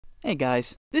Hey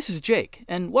guys, this is Jake,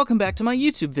 and welcome back to my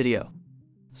YouTube video.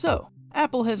 So,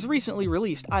 Apple has recently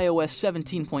released iOS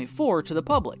 17.4 to the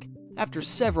public, after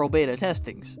several beta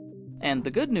testings. And the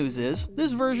good news is,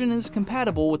 this version is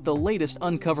compatible with the latest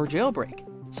Uncover jailbreak.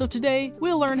 So today,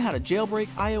 we'll learn how to jailbreak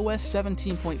iOS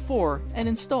 17.4 and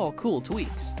install cool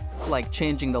tweaks, like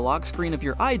changing the lock screen of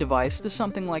your iDevice to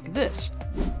something like this,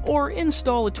 or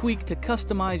install a tweak to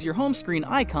customize your home screen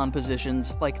icon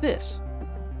positions like this.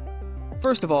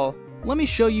 First of all, let me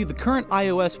show you the current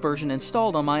iOS version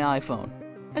installed on my iPhone.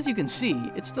 As you can see,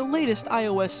 it's the latest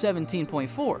iOS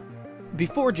 17.4.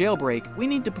 Before jailbreak, we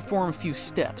need to perform a few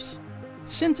steps.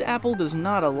 Since Apple does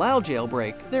not allow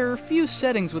jailbreak, there are a few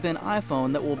settings within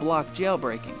iPhone that will block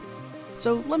jailbreaking.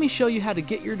 So let me show you how to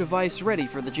get your device ready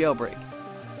for the jailbreak.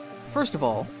 First of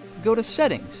all, go to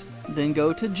Settings, then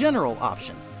go to General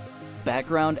option.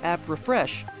 Background app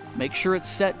refresh, make sure it's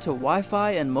set to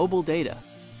Wi-Fi and mobile data.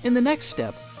 In the next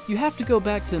step, you have to go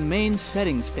back to the main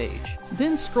settings page,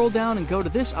 then scroll down and go to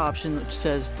this option which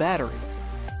says battery.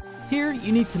 Here,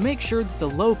 you need to make sure that the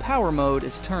low power mode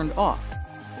is turned off.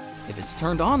 If it's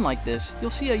turned on like this,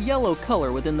 you'll see a yellow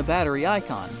color within the battery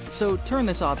icon, so turn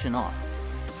this option off.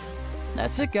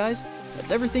 That's it guys,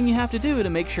 that's everything you have to do to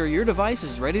make sure your device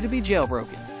is ready to be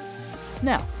jailbroken.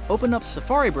 Now, open up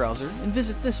Safari browser and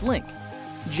visit this link,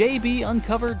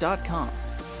 jbuncover.com.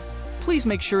 Please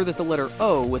make sure that the letter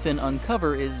O within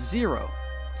Uncover is 0,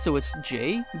 so it's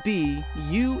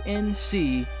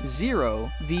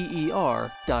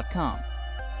jbunc0ver.com.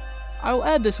 I'll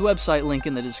add this website link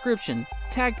in the description,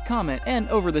 tagged comment, and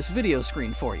over this video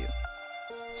screen for you.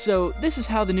 So this is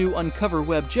how the new Uncover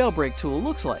web jailbreak tool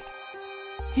looks like.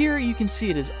 Here you can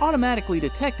see it has automatically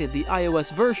detected the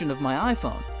iOS version of my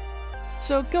iPhone.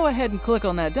 So go ahead and click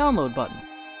on that download button.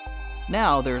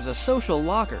 Now there's a social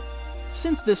locker.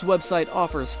 Since this website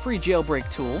offers free jailbreak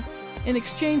tool, in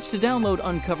exchange to download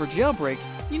Uncover Jailbreak,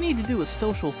 you need to do a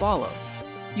social follow.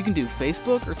 You can do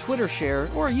Facebook or Twitter share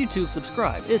or YouTube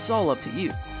subscribe, it's all up to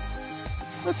you.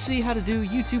 Let's see how to do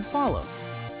YouTube follow.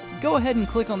 Go ahead and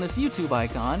click on this YouTube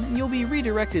icon and you'll be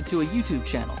redirected to a YouTube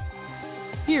channel.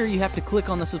 Here you have to click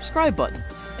on the subscribe button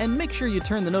and make sure you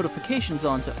turn the notifications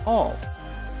on to all.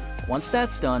 Once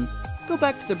that's done, go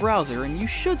back to the browser and you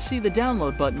should see the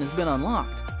download button has been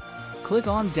unlocked. Click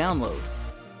on Download.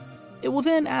 It will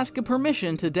then ask a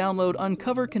permission to download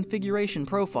Uncover Configuration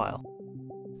Profile.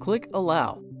 Click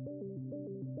Allow.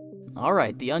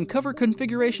 Alright, the Uncover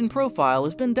Configuration Profile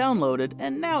has been downloaded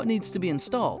and now it needs to be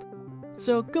installed.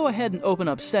 So go ahead and open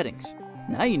up Settings.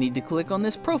 Now you need to click on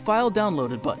this Profile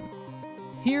Downloaded button.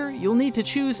 Here you'll need to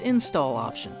choose Install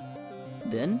option.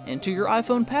 Then enter your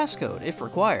iPhone passcode if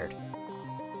required.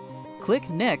 Click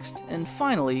Next and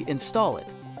finally install it.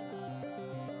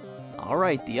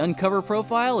 Alright, the Uncover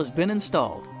profile has been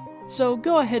installed, so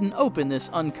go ahead and open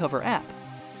this Uncover app.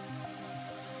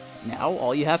 Now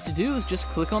all you have to do is just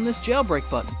click on this jailbreak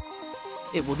button.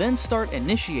 It will then start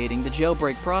initiating the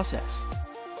jailbreak process.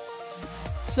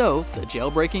 So, the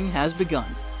jailbreaking has begun.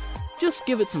 Just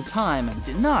give it some time and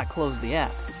do not close the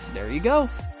app. There you go.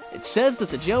 It says that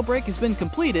the jailbreak has been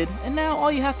completed, and now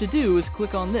all you have to do is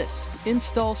click on this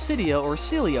Install Cydia or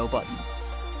Sileo button.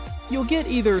 You'll get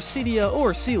either Cydia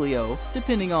or Sileo,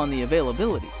 depending on the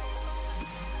availability.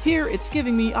 Here, it's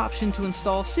giving me option to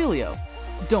install Sileo.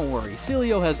 Don't worry,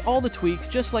 Sileo has all the tweaks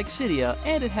just like Cydia,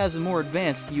 and it has a more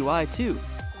advanced UI too.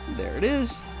 There it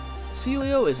is.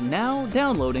 Sileo is now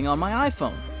downloading on my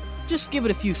iPhone. Just give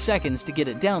it a few seconds to get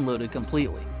it downloaded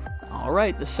completely.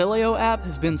 Alright, the Sileo app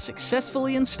has been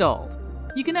successfully installed.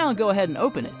 You can now go ahead and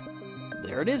open it.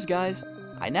 There it is, guys.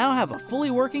 I now have a fully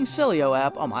working Sileo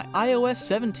app on my iOS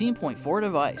 17.4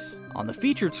 device. On the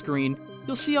featured screen,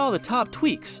 you'll see all the top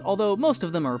tweaks, although most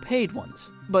of them are paid ones.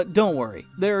 But don't worry,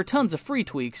 there are tons of free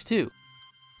tweaks too.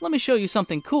 Let me show you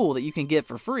something cool that you can get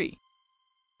for free.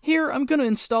 Here, I'm going to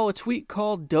install a tweak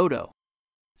called Dodo.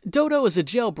 Dodo is a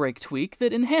jailbreak tweak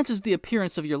that enhances the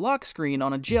appearance of your lock screen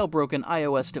on a jailbroken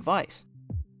iOS device.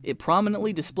 It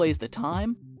prominently displays the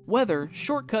time, weather,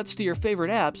 shortcuts to your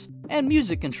favorite apps, and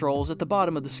music controls at the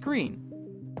bottom of the screen.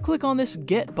 Click on this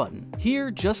Get button. Here,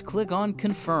 just click on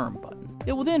Confirm button.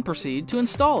 It will then proceed to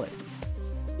install it.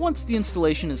 Once the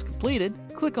installation is completed,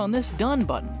 click on this Done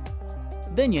button.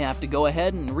 Then you have to go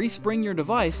ahead and respring your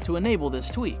device to enable this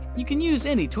tweak. You can use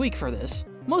any tweak for this.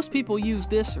 Most people use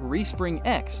this Respring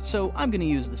X, so I'm going to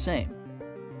use the same.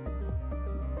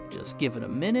 Just give it a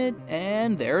minute,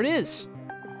 and there it is.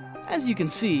 As you can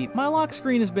see, my lock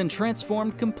screen has been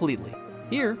transformed completely.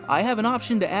 Here, I have an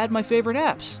option to add my favorite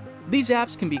apps. These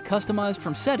apps can be customized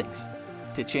from settings.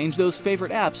 To change those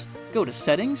favorite apps, go to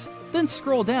Settings, then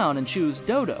scroll down and choose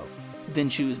Dodo. Then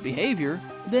choose Behavior,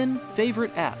 Then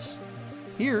Favorite Apps.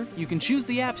 Here, you can choose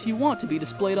the apps you want to be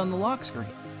displayed on the lock screen.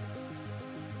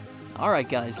 Alright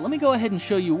guys, let me go ahead and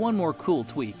show you one more cool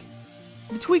tweak.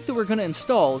 The tweak that we're going to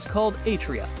install is called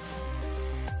Atria.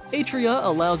 Atria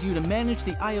allows you to manage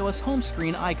the iOS home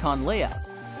screen icon layout.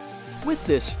 With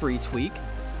this free tweak,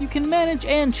 you can manage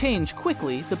and change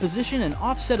quickly the position and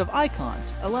offset of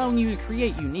icons, allowing you to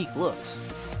create unique looks.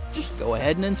 Just go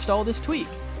ahead and install this tweak.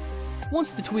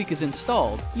 Once the tweak is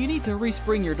installed, you need to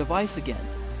respring your device again.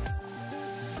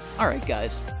 Alright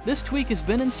guys, this tweak has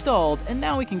been installed and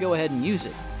now we can go ahead and use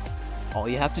it. All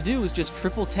you have to do is just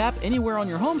triple tap anywhere on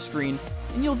your home screen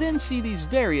and you'll then see these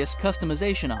various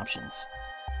customization options.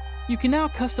 You can now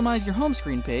customize your home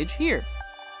screen page here.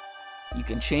 You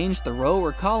can change the row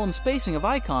or column spacing of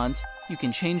icons, you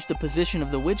can change the position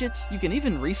of the widgets, you can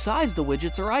even resize the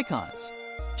widgets or icons.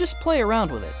 Just play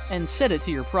around with it and set it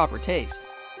to your proper taste.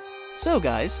 So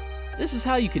guys, this is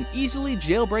how you can easily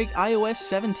jailbreak iOS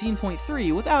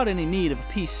 17.3 without any need of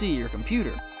a PC or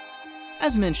computer.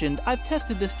 As mentioned, I've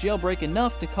tested this jailbreak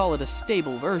enough to call it a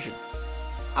stable version.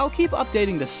 I'll keep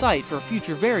updating the site for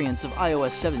future variants of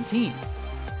iOS 17.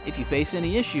 If you face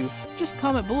any issue, just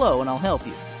comment below and I'll help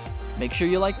you. Make sure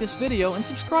you like this video and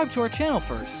subscribe to our channel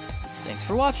first. Thanks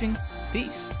for watching.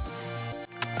 Peace.